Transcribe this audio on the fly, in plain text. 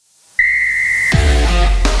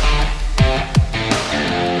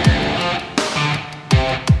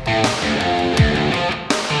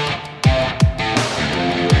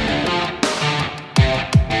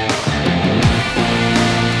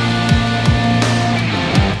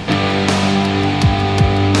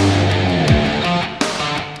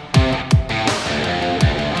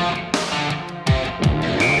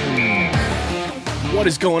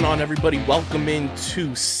is going on, everybody? Welcome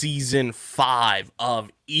into Season 5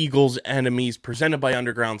 of Eagles Enemies, presented by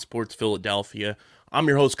Underground Sports Philadelphia. I'm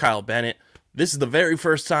your host, Kyle Bennett. This is the very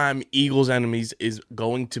first time Eagles Enemies is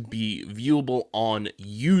going to be viewable on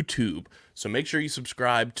YouTube. So make sure you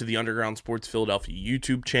subscribe to the Underground Sports Philadelphia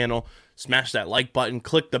YouTube channel. Smash that like button,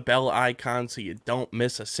 click the bell icon so you don't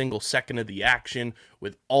miss a single second of the action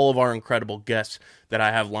with all of our incredible guests that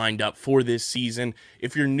I have lined up for this season.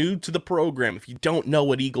 If you're new to the program, if you don't know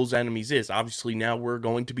what Eagles Enemies is, obviously now we're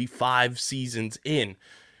going to be 5 seasons in.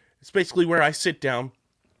 It's basically where I sit down,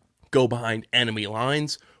 go behind enemy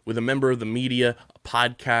lines with a member of the media, a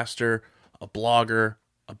podcaster, a blogger,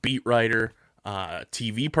 a beat writer, a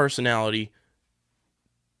TV personality,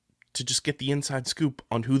 to just get the inside scoop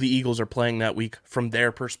on who the Eagles are playing that week from their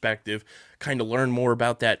perspective, kind of learn more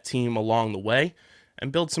about that team along the way,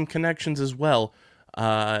 and build some connections as well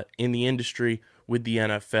in the industry with the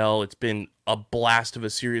NFL. It's been a blast of a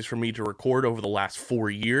series for me to record over the last 4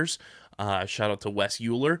 years. Shout out to Wes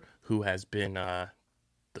Euler, who has been the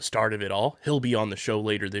start of it all. He'll be on the show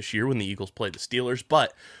later this year when the Eagles play the Steelers.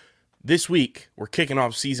 But this week, we're kicking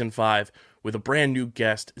off Season 5 with a brand new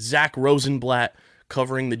guest, Zach Rosenblatt,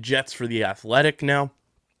 covering the Jets for The Athletic now.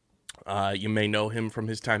 You may know him from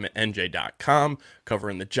his time at NJ.com,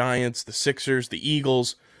 covering the Giants, the Sixers, the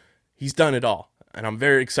Eagles. He's done it all, and I'm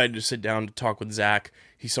very excited to sit down to talk with Zach.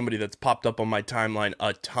 He's somebody that's popped up on my timeline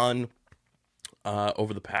a ton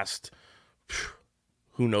over the past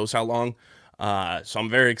who knows how long. So I'm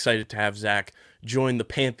very excited to have Zach join the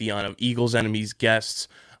pantheon of Eagles Enemies guests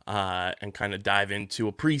and kind of dive into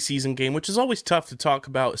a preseason game, which is always tough to talk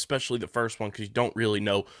about, especially the first one, because you don't really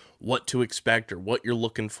know what to expect or what you're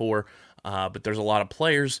looking for. But there's a lot of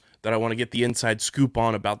players that I want to get the inside scoop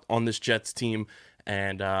on this Jets team.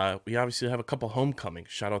 And we obviously have a couple homecomings.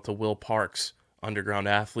 Shout out to Will Parks, underground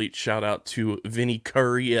athlete. Shout out to Vinny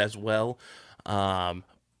Curry as well.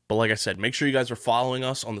 But like I said, make sure you guys are following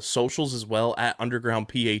us on the socials as well at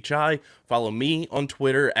Underground PHI. Follow me on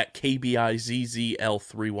Twitter at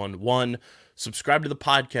KBIZZL311. Subscribe to the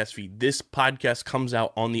podcast feed. This podcast comes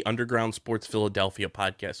out on the Underground Sports Philadelphia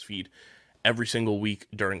podcast feed every single week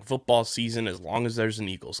during football season, as long as there's an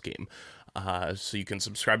Eagles game. So you can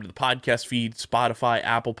subscribe to the podcast feed, Spotify,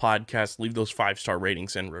 Apple Podcasts, leave those 5-star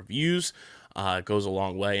ratings and reviews. It goes a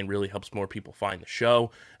long way and really helps more people find the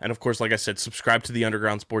show. And of course, like I said, subscribe to the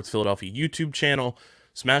Underground Sports Philadelphia YouTube channel,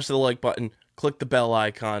 smash the like button, click the bell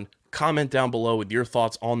icon, comment down below with your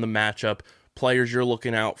thoughts on the matchup, players you're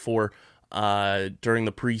looking out for during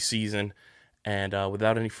the preseason. And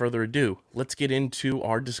without any further ado, let's get into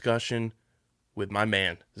our discussion with my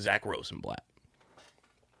man, Zach Rosenblatt.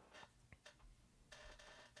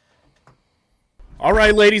 All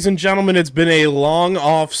right, ladies and gentlemen, it's been a long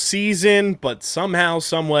off season, but somehow,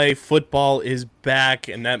 someway, football is back,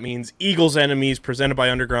 and that means Eagles Enemies, presented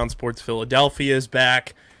by Underground Sports Philadelphia, is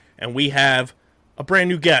back, and we have a brand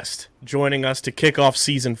new guest joining us to kick off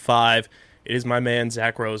Season 5. It is my man,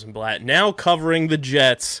 Zach Rosenblatt, now covering the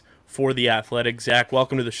Jets for The Athletic. Zach,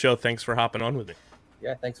 welcome to the show. Thanks for hopping on with me.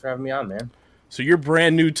 Yeah, thanks for having me on, man. So you're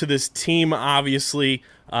brand new to this team, obviously,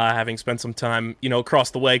 having spent some time,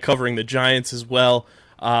 across the way covering the Giants as well.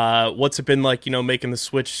 What's it been like, making the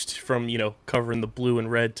switch from, covering the blue and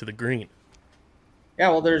red to the green?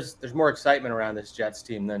 Yeah, well, there's more excitement around this Jets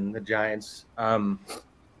team than the Giants. I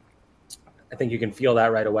think you can feel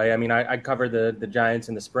that right away. I mean, I covered the Giants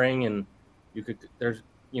in the spring, and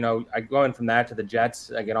I going from that to the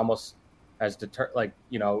Jets, I get almost as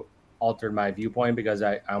altered my viewpoint, because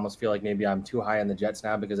I almost feel like maybe I'm too high on the Jets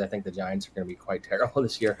now, because I think the Giants are going to be quite terrible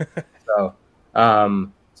this year. So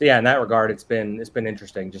yeah, in that regard, it's been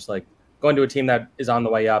interesting, just like going to a team that is on the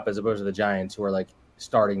way up as opposed to the Giants, who are like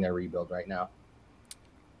starting their rebuild right now.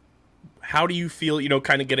 How do you feel,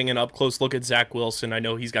 kind of getting an up close look at Zach Wilson? I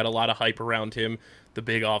know he's got a lot of hype around him, the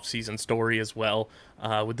big offseason story as well,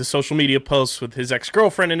 with the social media posts with his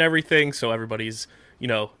ex-girlfriend and everything. So everybody's,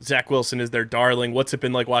 Zach Wilson is their darling. What's it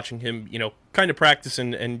been like watching him, kind of practice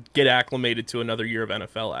and get acclimated to another year of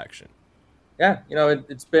NFL action? Yeah,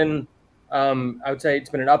 it's been, I would say it's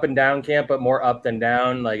been an up and down camp, but more up than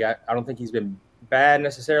down. Like, I don't think he's been bad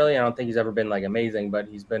necessarily. I don't think he's ever been like amazing, but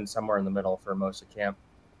he's been somewhere in the middle for most of camp.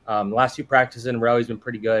 The last 2 practices in a row, he's been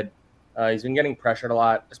pretty good. He's been getting pressured a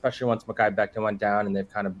lot, especially once Mekhi Becton went down, and they've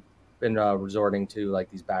kind of been resorting to like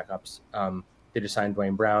these backups. They just signed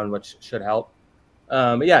Dwayne Brown, which should help.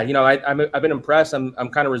 But yeah, I've been impressed. I'm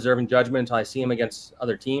kind of reserving judgment until I see him against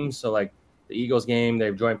other teams. So like the Eagles game,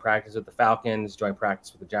 they've joined practice with the Falcons, joined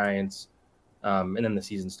practice with the Giants, and then the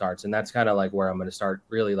season starts. And that's kind of like where I'm going to start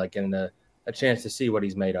really like getting a chance to see what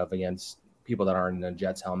he's made of against people that aren't in a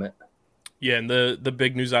Jets helmet. Yeah, and the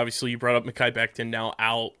big news, obviously, you brought up Mekhi Becton now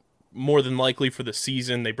out more than likely for the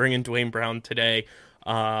season. They bring in Dwayne Brown today.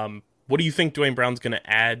 What do you think Dwayne Brown's going to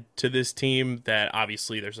add to this team? That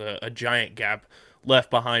obviously there's a giant gap left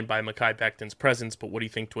behind by Mekhi Becton's presence, but what do you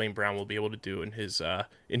think Dwayne Brown will be able to do in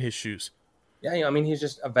his shoes? Yeah, I mean, he's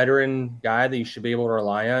just a veteran guy that you should be able to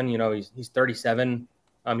rely on. He's 37.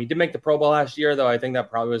 He did make the Pro Bowl last year, though. I think that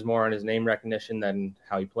probably was more on his name recognition than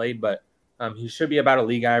how he played. But he should be about a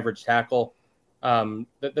league average tackle.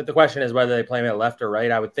 The question is whether they play him at left or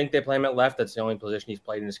right. I would think they play him at left. That's the only position he's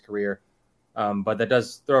played in his career. But that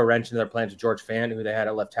does throw a wrench into their plans with George Fant, who they had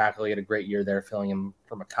at left tackle. He had a great year there, filling him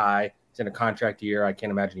for Mekhi. He's in a contract year. I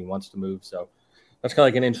can't imagine he wants to move. So that's kind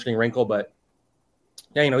of like an interesting wrinkle. But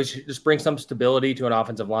yeah, he should just bring some stability to an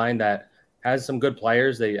offensive line that has some good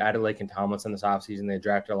players. They added Laken Tomlinson this offseason. They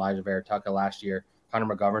drafted Elijah Vera Tucker last year.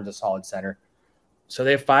 Connor McGovern's a solid center. So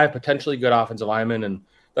they have 5 potentially good offensive linemen, and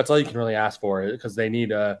that's all you can really ask for because they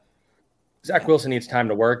need Zach Wilson needs time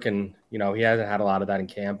to work, and he hasn't had a lot of that in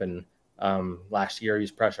camp. And last year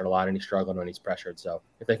he's pressured a lot, and he struggled when he's pressured. So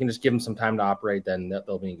if they can just give him some time to operate, then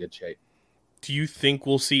they'll be in good shape. Do you think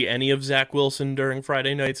we'll see any of Zach Wilson during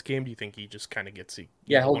Friday night's game? Do you think he just kind of gets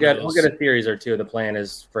he'll get a series or two. The plan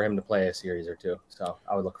is for him to play a series or two. So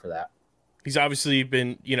I would look for that. He's obviously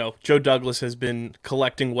been, Joe Douglas has been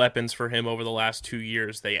collecting weapons for him over the last 2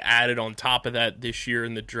 years. They added on top of that this year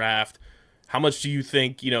in the draft. How much do you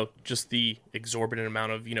think, just the exorbitant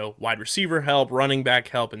amount of, wide receiver help, running back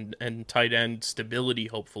help, and tight end stability,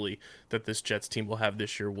 hopefully, that this Jets team will have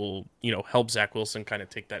this year will, help Zach Wilson kind of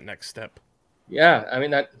take that next step? Yeah, I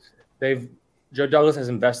mean Joe Douglas has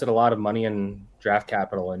invested a lot of money in draft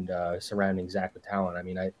capital and surrounding Zach with talent. I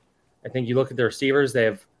mean, I think you look at the receivers; they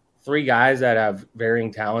have 3 guys that have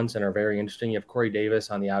varying talents and are very interesting. You have Corey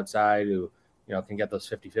Davis on the outside who can get those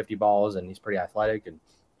 50-50 balls, and he's pretty athletic. And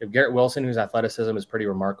you have Garrett Wilson, whose athleticism is pretty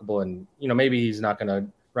remarkable. And maybe he's not going to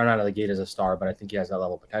run out of the gate as a star, but I think he has that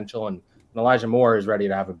level of potential. And Elijah Moore is ready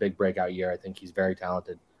to have a big breakout year. I think he's very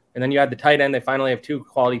talented. And then you had the tight end. They finally have 2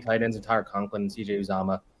 quality tight ends in Tyler Conklin and CJ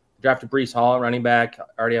Uzama. Drafted Breece Hall at running back.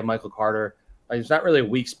 Already have Michael Carter. It's not really a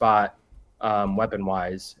weak spot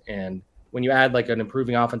weapon-wise. And when you add an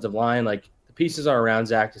improving offensive line, the pieces are around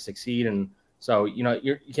Zach to succeed. And so,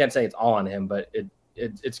 you can't say it's all on him, but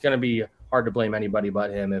it's going to be hard to blame anybody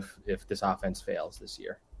but him if this offense fails this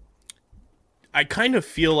year. I kind of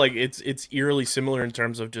feel like it's eerily similar in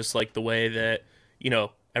terms of just the way that,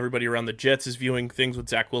 everybody around the Jets is viewing things with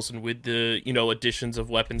Zach Wilson with the, additions of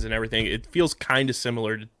weapons and everything. It feels kind of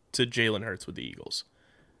similar to Jalen Hurts with the Eagles.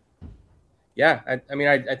 Yeah,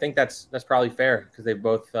 I think that's probably fair because they've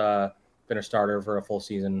both been a starter for a full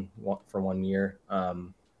season for 1 year.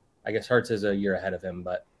 I guess Hurts is a year ahead of him,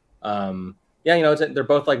 but they're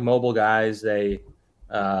both mobile guys. I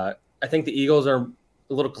think the Eagles are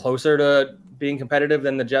a little closer to being competitive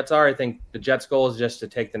than the Jets are. I think the Jets' goal is just to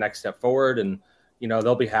take the next step forward, and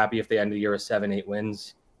they'll be happy if they end the year with 7-8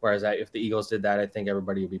 wins. Whereas if the Eagles did that, I think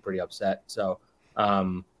everybody would be pretty upset. So,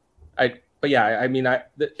 in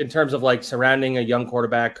terms of surrounding a young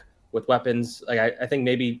quarterback with weapons, I think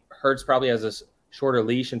maybe Hurts probably has a shorter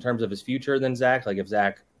leash in terms of his future than Zach. If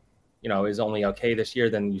Zach, is only okay this year,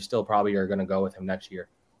 then you still probably are going to go with him next year.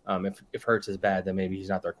 If Hurts is bad, then maybe he's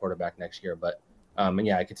not their quarterback next year. But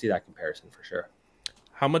I could see that comparison for sure.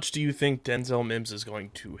 How much do you think Denzel Mims is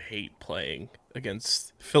going to hate playing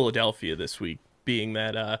against Philadelphia this week, being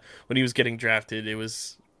that when he was getting drafted, it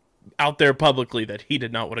was out there publicly that he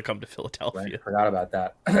did not want to come to Philadelphia? Right, I forgot about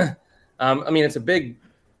that. It's a big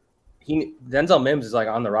 – Denzel Mims is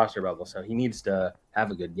on the roster bubble, so he needs to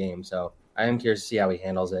have a good game. So I am curious to see how he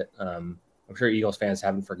handles it. I'm sure Eagles fans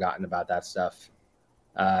haven't forgotten about that stuff.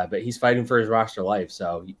 But he's fighting for his roster life,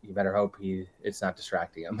 so you better hope it's not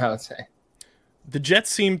distracting him, I would say. The Jets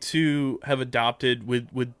seem to have adopted,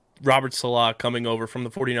 with Robert Salah coming over from the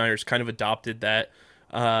 49ers, kind of adopted that,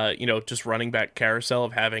 just running back carousel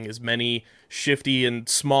of having as many shifty and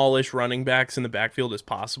smallish running backs in the backfield as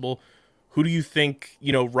possible. Who do you think,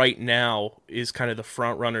 right now is kind of the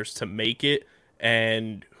front runners to make it?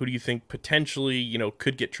 And who do you think potentially,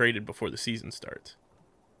 could get traded before the season starts?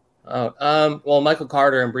 Well, Michael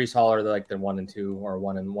Carter and Breece Hall are the 1 and 2 or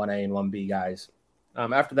 1A and 1B guys.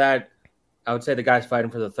 After that, I would say the guys fighting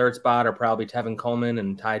for the third spot are probably Tevin Coleman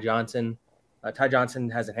and Ty Johnson. Ty Johnson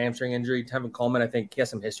has a hamstring injury. Tevin Coleman, I think he has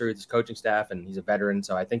some history with his coaching staff, and he's a veteran,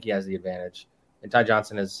 so I think he has the advantage. And Ty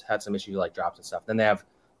Johnson has had some issues drops and stuff. Then they have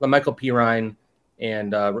Michael Pirine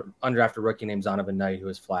and undrafted rookie named Zonovan Knight, who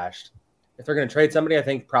has flashed. If they're going to trade somebody, I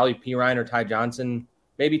think probably Pirine or Ty Johnson,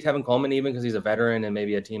 maybe Tevin Coleman even because he's a veteran and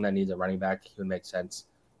maybe a team that needs a running back would make sense.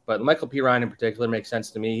 But Michael Pirine in particular makes sense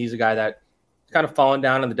to me. He's a guy that kind of fallen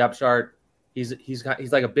down in the depth chart. He's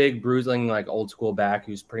like a big bruising, like old school back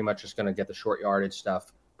who's pretty much just going to get the short yardage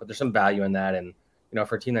stuff. But there's some value in that, and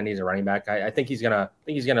for a team that needs a running back, I think he's gonna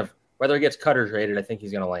whether he gets cut or traded, I think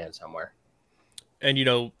he's gonna land somewhere.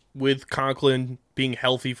 And with Conklin being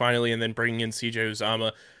healthy finally, and then bringing in CJ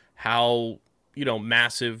Uzomah, how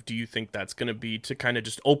massive do you think that's going to be to kind of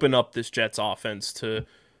just open up this Jets offense to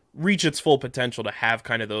reach its full potential, to have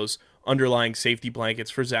kind of those underlying safety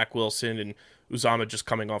blankets for Zach Wilson and Uzomah just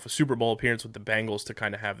coming off a Super Bowl appearance with the Bengals to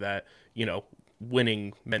kind of have that,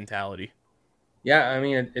 winning mentality? Yeah, I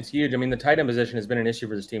mean, it's huge. I mean, the tight end position has been an issue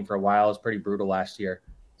for this team for a while. It was pretty brutal last year.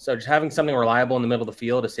 So just having something reliable in the middle of the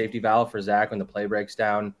field, a safety valve for Zach when the play breaks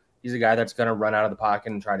down. He's a guy that's going to run out of the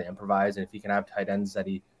pocket and try to improvise. And if he can have tight ends that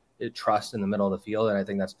he trusts in the middle of the field, and I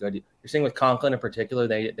think that's good. You're seeing with Conklin in particular,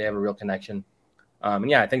 they have a real connection. And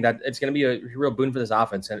yeah, I think that it's going to be a real boon for this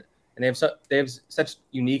offense. And they have such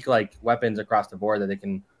unique weapons across the board that they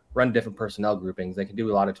can run different personnel groupings. They can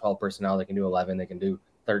do a lot of 12 personnel. They can do 11. They can do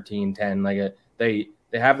 13, 10. They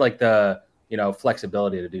have the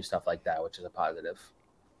flexibility to do stuff like that, which is a positive.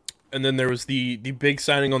 And then there was the big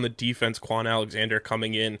signing on the defense, Quan Alexander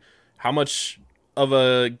coming in. How much of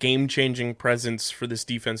a game-changing presence for this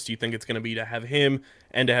defense do you think it's going to be to have him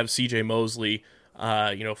and to have CJ Mosley,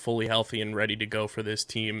 fully healthy and ready to go for this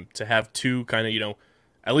team, to have two kind of,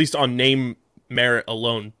 at least on name merit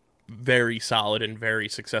alone, very solid and very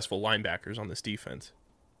successful linebackers on this defense?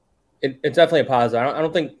 It's definitely a positive. I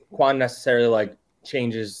don't think Quan necessarily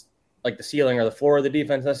changes the ceiling or the floor of the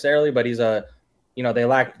defense necessarily, but he's they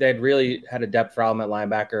had really had a depth problem at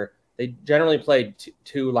linebacker. They generally played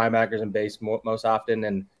two linebackers in base most often,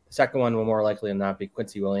 and the second one will more likely than not be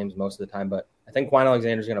Quincy Williams most of the time. But I think Quan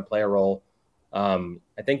Alexander is going to play a role.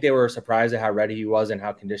 I think they were surprised at how ready he was and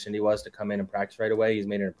how conditioned he was to come in and practice right away. He's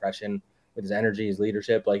made an impression with his energy, his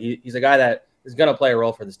leadership. He's a guy that is going to play a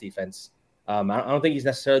role for this defense. I don't think he's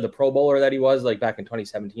necessarily the Pro Bowler that he was back in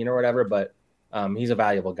 2017 or whatever, but he's a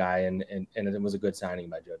valuable guy, and it was a good signing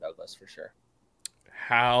by Joe Douglas for sure.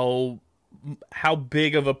 How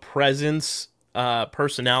big of a presence,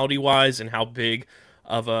 personality-wise, and how big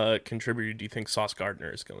of a contributor do you think Sauce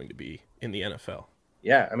Gardner is going to be in the NFL?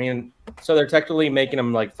 Yeah, I mean, so they're technically making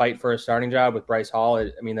him fight for a starting job with Bryce Hall.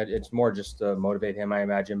 It's more just to motivate him, I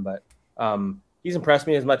imagine. But he's impressed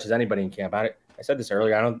me as much as anybody in camp. I said this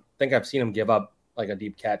earlier. I don't think I've seen him give up a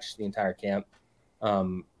deep catch the entire camp.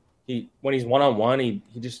 When he's one-on-one, he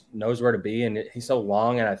just knows where to be, and he's so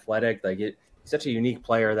long and athletic. He's such a unique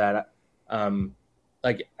player that I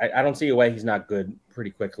don't see a way he's not good pretty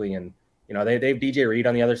quickly. And they have DJ Reed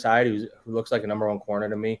on the other side who looks like a number one corner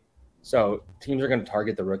to me. So teams are going to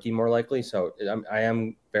target the rookie more likely. So I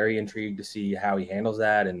am very intrigued to see how he handles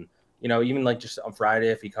that. And, even just on Friday,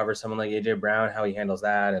 if he covers someone like A.J. Brown, how he handles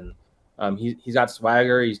that. And he's got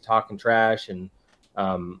swagger. He's talking trash. And,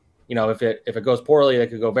 if it goes poorly, it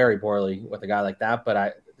could go very poorly with a guy like that.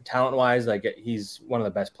 But talent-wise, he's one of the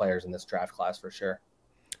best players in this draft class for sure.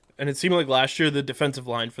 And it seemed like last year the defensive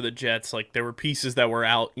line for the Jets, there were pieces that were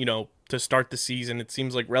out, to start the season. It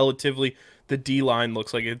seems like relatively the D-line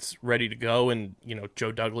looks like it's ready to go. And,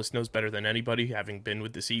 Joe Douglas knows better than anybody, having been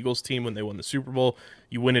with this Eagles team when they won the Super Bowl.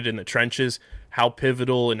 You win it in the trenches. How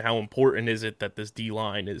pivotal and how important is it that this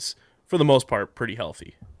D-line is, for the most part, pretty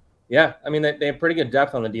healthy? Yeah, I mean, they have pretty good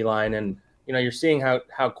depth on the D-line. And, you're seeing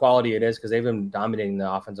how quality it is because they've been dominating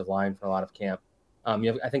the offensive line for a lot of camp.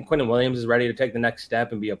 I think Quinton Williams is ready to take the next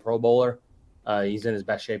step and be a Pro Bowler. He's in his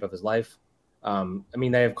best shape of his life.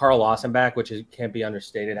 They have Carl Lawson back, which can't be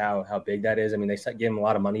understated how big that is. They gave him a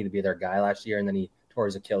lot of money to be their guy last year, and then he tore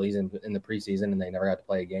his Achilles in the preseason, and they never got to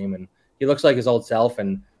play a game. And he looks like his old self,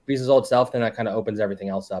 and if he's his old self, then that kind of opens everything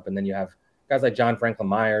else up. And then you have guys like John Franklin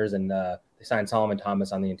Myers, and they signed Solomon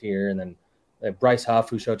Thomas on the interior, and then Bryce Huff,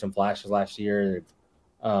 who showed some flashes last year.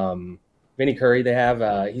 Vinny Curry, they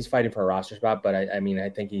have he's fighting for a roster spot, but I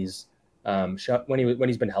think he's when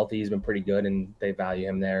he's been healthy, he's been pretty good, and they value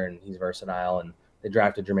him there, and he's versatile. And they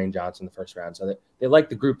drafted Jermaine Johnson in the first round, so they like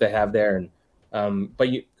the group they have there. And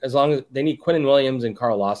as long as they need Quinton Williams and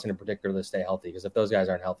Carl Lawson in particular to stay healthy, because if those guys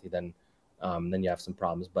aren't healthy, then you have some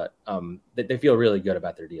problems. But they feel really good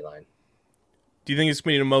about their D line. Do you think it's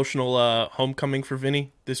going to be an emotional homecoming for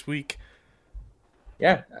Vinny this week?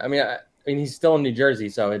 Yeah, I mean, he's still in New Jersey,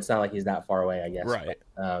 so it's not like he's that far away, I guess. Right.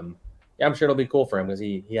 But, yeah, I'm sure it'll be cool for him because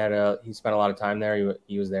he spent a lot of time there.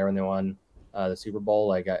 He was there when they won the Super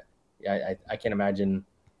Bowl. I can't imagine.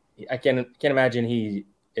 I can't imagine he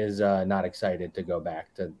is not excited to go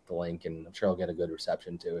back to the Link, and I'm sure he'll get a good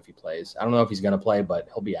reception too if he plays. I don't know if he's going to play, but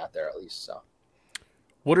he'll be out there at least. So,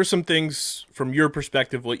 what are some things from your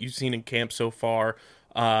perspective, what you've seen in camp so far,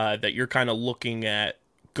 that you're kind of looking at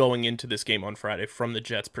going into this game on Friday from the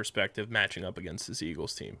Jets' perspective, matching up against this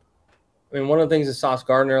Eagles team? I mean, one of the things is Sauce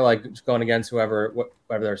Gardner, like just going against whoever,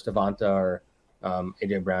 whether there's Devonta or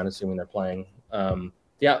AJ Brown, assuming they're playing.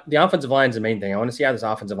 The offensive line is the main thing. I want to see how this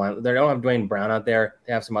offensive line. They don't have Dwayne Brown out there.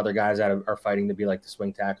 They have some other guys that are fighting to be like the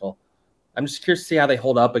swing tackle. I'm just curious to see how they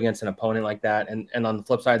hold up against an opponent like that. And on the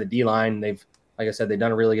flip side, the D line, like I said, they've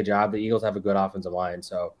done a really good job. The Eagles have a good offensive line.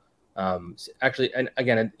 So actually, and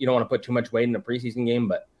again, you don't want to put too much weight in a preseason game,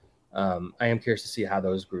 but I am curious to see how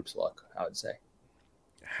those groups look, I would say.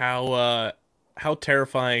 How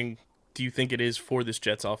terrifying do you think it is for this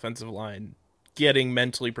Jets offensive line getting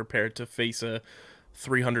mentally prepared to face a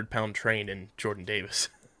 300-pound train in Jordan Davis?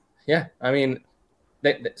 Yeah, I mean,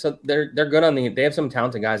 they're good on they have some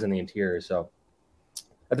talented guys in the interior. So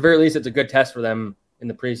at the very least, it's a good test for them in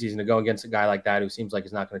the preseason to go against a guy like that who seems like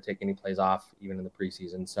he's not going to take any plays off even in the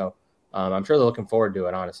preseason. So I'm sure they're looking forward to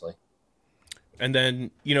it, honestly. And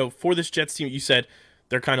then, for this Jets team, you said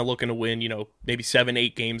they're kind of looking to win, maybe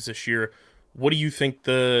 7-8 games this year. What do you think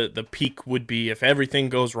the peak would be if everything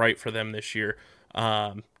goes right for them this year,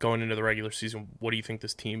 going into the regular season? What do you think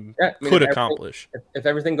this team could accomplish? If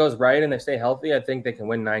everything goes right and they stay healthy, I think they can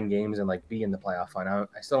win 9 games and be in the playoff fight. I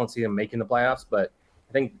still don't see them making the playoffs, but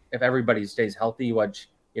I think if everybody stays healthy, which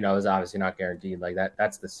is obviously not guaranteed,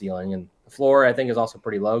 that's the ceiling. And the floor, I think, is also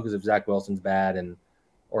pretty low because if Zach Wilson's bad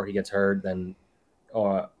or he gets hurt, then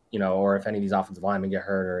or if any of these offensive linemen get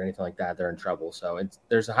hurt or anything like that, they're in trouble. So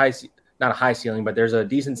there's not a high ceiling, but there's a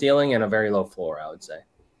decent ceiling and a very low floor, I would say.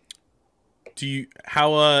 We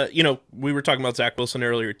were talking about Zach Wilson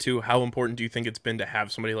earlier too. How important do you think it's been to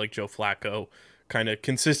have somebody like Joe Flacco kind of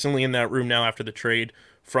consistently in that room now after the trade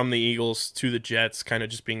from the Eagles to the Jets, kind of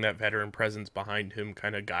just being that veteran presence behind him,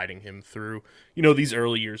 kind of guiding him through, these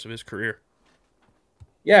early years of his career?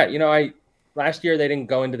 Yeah, last year they didn't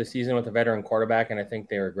go into the season with a veteran quarterback, and I think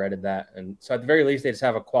they regretted that. And so at the very least, they just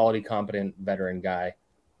have a quality, competent veteran guy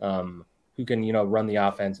who can, run the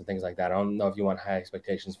offense and things like that. I don't know if you want high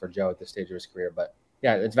expectations for Joe at this stage of his career, but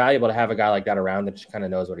yeah, it's valuable to have a guy like that around that just kind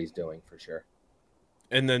of knows what he's doing for sure.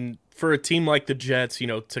 And then for a team like the Jets,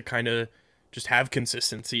 to kind of just have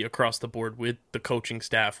consistency across the board with the coaching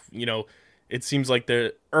staff, it seems like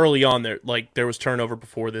early on there was turnover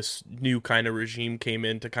before this new kind of regime came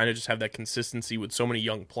in to kind of just have that consistency with so many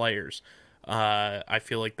young players. I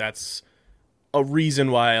feel like that's a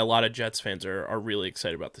reason why a lot of Jets fans are really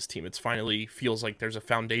excited about this team. It's finally feels like there's a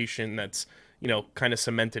foundation that's, kind of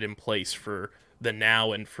cemented in place for the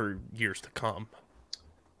now and for years to come.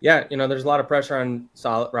 Yeah, there's a lot of pressure on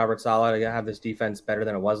Robert Saleh to have this defense better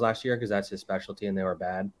than it was last year because that's his specialty and they were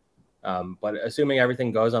bad. But assuming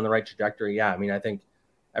everything goes on the right trajectory, yeah, I mean, I think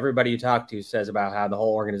everybody you talk to says about how the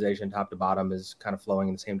whole organization, top to bottom, is kind of flowing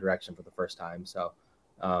in the same direction for the first time. So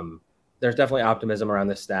there's definitely optimism around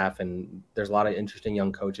this staff, and there's a lot of interesting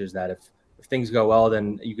young coaches that if things go well,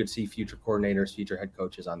 then you could see future coordinators, future head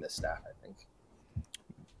coaches on this staff, I think.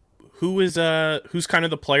 Who's kind of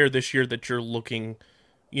the player this year that you're looking,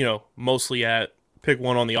 mostly at? Pick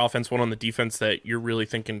one on the offense, one on the defense that you're really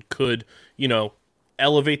thinking could,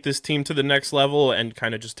 elevate this team to the next level and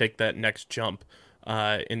kind of just take that next jump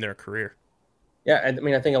in their career. Yeah, I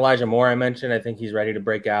mean, I think Elijah Moore I mentioned. I think he's ready to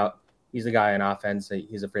break out. He's the guy in offense.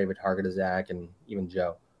 He's a favorite target of Zach and even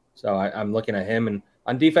Joe. So I'm looking at him. And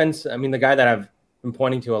on defense, I mean, the guy that I've been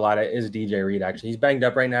pointing to a lot is DJ Reed, actually. He's banged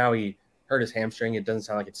up right now. He hurt his hamstring. It doesn't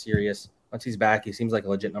sound like it's serious. Once he's back, he seems like a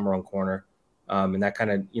legit number one corner. And that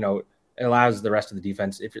kind of, it allows the rest of the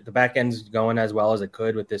defense. If the back end's going as well as it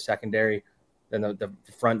could with this secondary, then the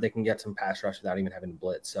front, they can get some pass rush without even having to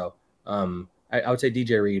blitz. So I would say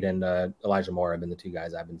DJ Reed and Elijah Moore have been the two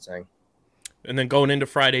guys I've been saying. And then going into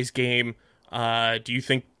Friday's game, do you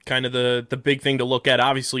think kind of the big thing to look at?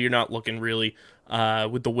 Obviously, you're not looking really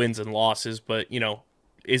with the wins and losses, but,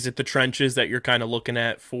 is it the trenches that you're kind of looking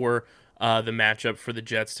at for the matchup for the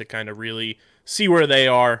Jets to kind of really see where they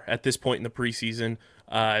are at this point in the preseason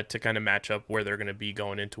to kind of match up where they're going to be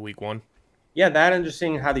going into week one? Yeah, that and just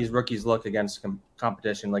seeing how these rookies look against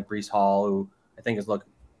competition like Breece Hall, who I think has looked,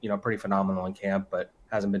 pretty phenomenal in camp, but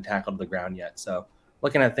hasn't been tackled to the ground yet. So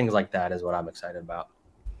looking at things like that is what I'm excited about.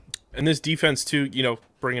 And this defense too,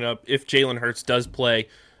 bringing up if Jalen Hurts does play,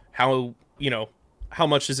 how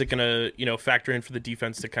much is it going to, factor in for the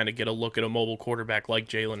defense to kind of get a look at a mobile quarterback like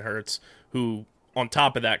Jalen Hurts, who on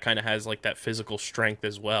top of that kind of has like that physical strength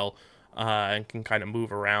as well, and can kind of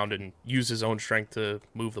move around and use his own strength to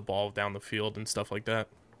move the ball down the field and stuff like that.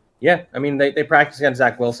 Yeah, I mean, they practice against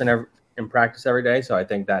Zach Wilson in practice every day, so I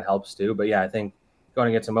think that helps too. But yeah, I think going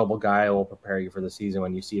against a mobile guy will prepare you for the season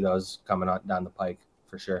when you see those coming down the pike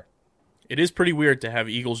for sure. It is pretty weird to have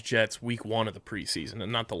Eagles Jets week 1 of the preseason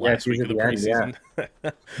and not the last week of the preseason.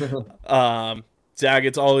 Zach,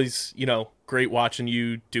 it's always, great watching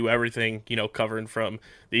you do everything, covering from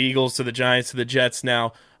the Eagles to the Giants to the Jets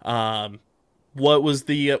now. What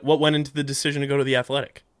went into the decision to go to the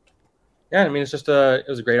Athletic? Yeah, I mean, it was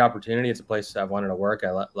a great opportunity. It's a place I've wanted to work.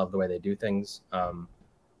 I love the way they do things.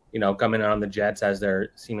 Coming on the Jets as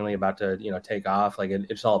they're seemingly about to, take off, like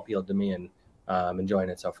it's all appealed to me, and I'm enjoying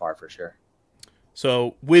it so far for sure.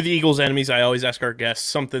 So with Eagles Enemies, I always ask our guests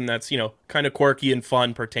something that's, kind of quirky and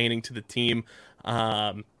fun pertaining to the team.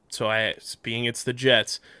 Being it's the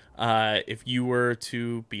Jets, if you were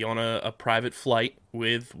to be on a private flight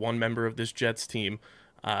with one member of this Jets team,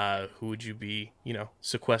 who would you be,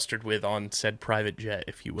 sequestered with on said private jet,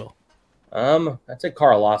 if you will? I'd say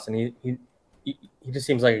Carl Lawson. He just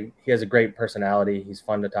seems like he has a great personality. He's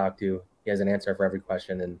fun to talk to. He has an answer for every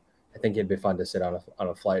question, and I think it'd be fun to sit on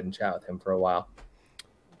a flight and chat with him for a while.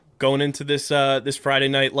 Going into this Friday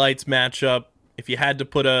Night Lights matchup, if you had to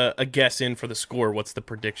put a guess in for the score, what's the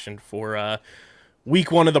prediction for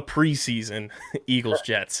week 1 of the preseason Eagles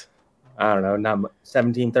Jets? I don't know, not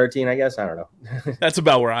 17-13, I guess. I don't know. That's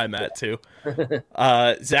about where I'm at too.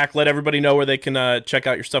 Zach, let everybody know where they can check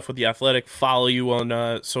out your stuff with the Athletic, follow you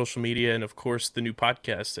on social media, and of course the new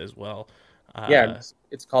podcast as well.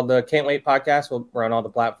 It's called the Can't Wait Podcast. We're on all the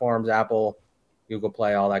platforms: Apple, Google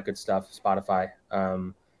Play, all that good stuff, Spotify.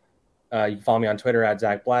 You can follow me on Twitter at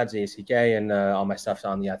Zach Blatt, ZACK, and all my stuff's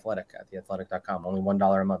on The Athletic at theathletic.com. Only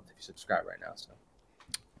 $1 a month if you subscribe right now. So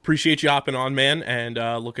appreciate you hopping on, man, and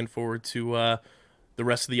looking forward to the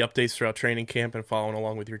rest of the updates throughout training camp and following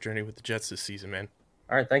along with your journey with the Jets this season, man.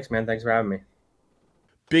 All right, thanks, man. Thanks for having me.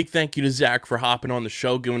 Big thank you to Zach for hopping on the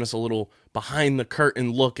show, giving us a little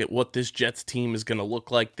behind-the-curtain look at what this Jets team is going to look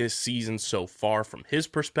like this season so far from his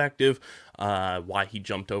perspective, why he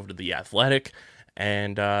jumped over to the Athletic,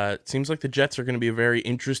 and it seems like the Jets are going to be a very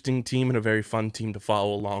interesting team and a very fun team to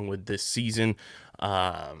follow along with this season.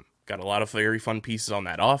 Got a lot of very fun pieces on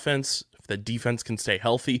that offense. If the defense can stay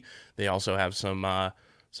healthy, they also have some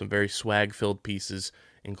very swag-filled pieces,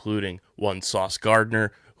 including one Sauce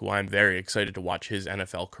Gardner, who I'm very excited to watch his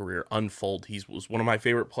NFL career unfold. He was one of my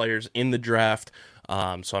favorite players in the draft,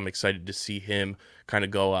 so I'm excited to see him kind of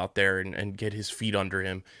go out there and get his feet under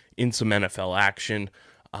him in some NFL action.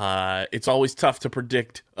 It's always tough to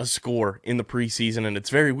predict a score in the preseason, and it's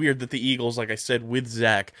very weird that the Eagles, like I said, with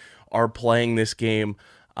Zach, are playing this game,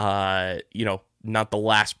 not the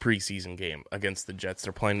last preseason game against the Jets.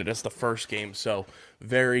 They're playing it as the first game, so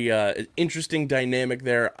very interesting dynamic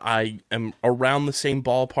there. I am around the same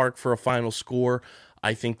ballpark for a final score.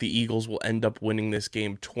 I think the Eagles will end up winning this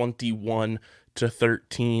game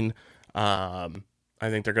 21-13. I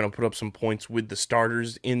think they're going to put up some points with the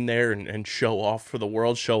starters in there and show off for the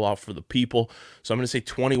world, show off for the people. So I'm going to say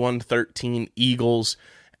 21-13 Eagles,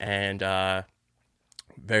 and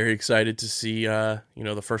very excited to see, the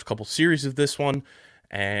first couple series of this one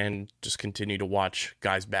and just continue to watch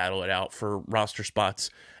guys battle it out for roster spots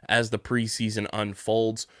as the preseason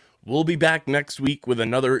unfolds. We'll be back next week with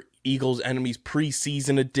another Eagles Enemies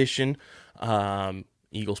preseason edition.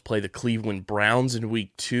 Eagles play the Cleveland Browns in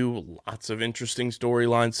week 2. Lots of interesting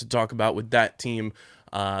storylines to talk about with that team.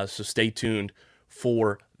 So stay tuned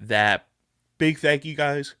for that. Big thank you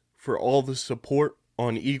guys for all the support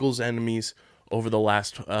on Eagles Enemies over the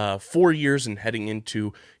last 4 years and heading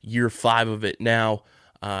into year 5 of it now.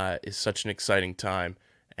 Is such an exciting time,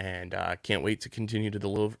 and can't wait to continue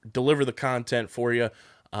to deliver the content for you.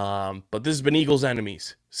 But this has been Eagles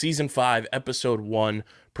Enemies, Season 5, Episode 1,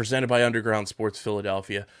 presented by Underground Sports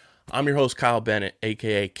Philadelphia. I'm your host, Kyle Bennett,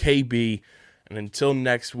 a.k.a. KB, and until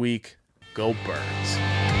next week, go Birds.